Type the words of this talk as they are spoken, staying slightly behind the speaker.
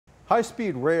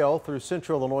High-speed rail through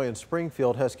central Illinois and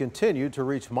Springfield has continued to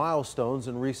reach milestones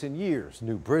in recent years.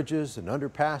 New bridges and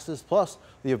underpasses, plus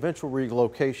the eventual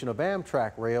relocation of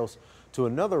Amtrak rails to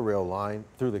another rail line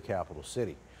through the capital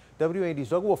city.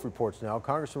 WAND's Doug Wolfe reports now.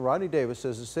 Congressman Rodney Davis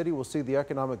says the city will see the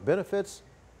economic benefits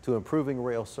to improving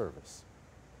rail service.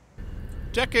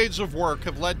 Decades of work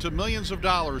have led to millions of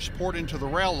dollars poured into the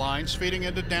rail lines feeding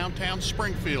into downtown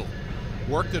Springfield.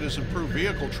 Work that has improved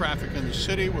vehicle traffic in the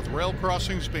city, with rail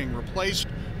crossings being replaced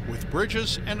with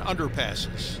bridges and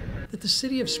underpasses. That the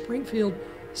city of Springfield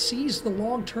sees the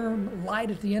long-term light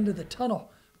at the end of the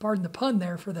tunnel, pardon the pun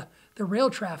there, for the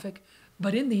rail traffic,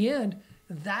 but in the end,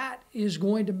 that is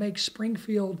going to make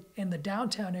Springfield and the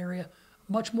downtown area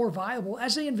much more viable,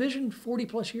 as they envisioned 40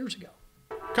 plus years ago.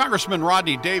 Congressman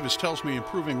Rodney Davis tells me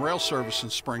improving rail service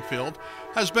in Springfield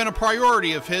has been a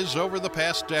priority of his over the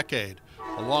past decade,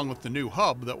 along with the new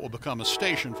hub that will become a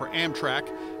station for Amtrak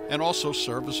and also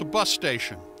serve as a bus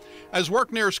station. As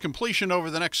work nears completion over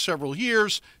the next several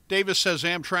years, Davis says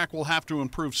Amtrak will have to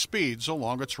improve speeds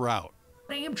along its route.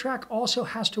 Amtrak also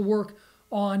has to work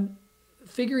on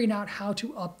figuring out how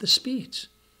to up the speeds.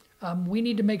 We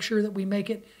need to make sure that we make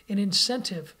it an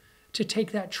incentive to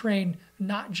take that train,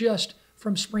 not just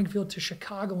from Springfield to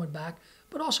Chicago and back,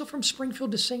 but also from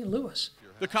Springfield to St. Louis.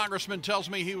 The congressman tells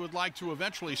me he would like to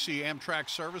eventually see Amtrak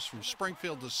service from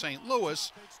Springfield to St.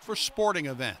 Louis for sporting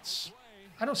events.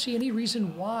 I don't see any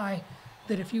reason why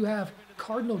that if you have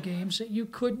Cardinal games that you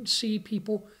couldn't see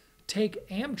people take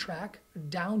Amtrak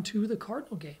down to the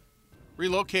Cardinal game.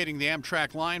 Relocating the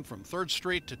Amtrak line from 3rd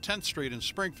Street to 10th Street in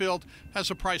Springfield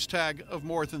has a price tag of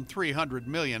more than $300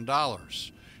 million.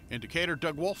 Indicator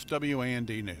Doug Wolfe, WAND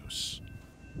News.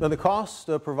 Now, the cost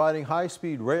of providing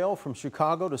high-speed rail from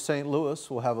Chicago to St. Louis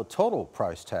will have a total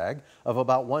price tag of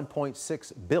about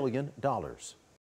 $1.6 billion.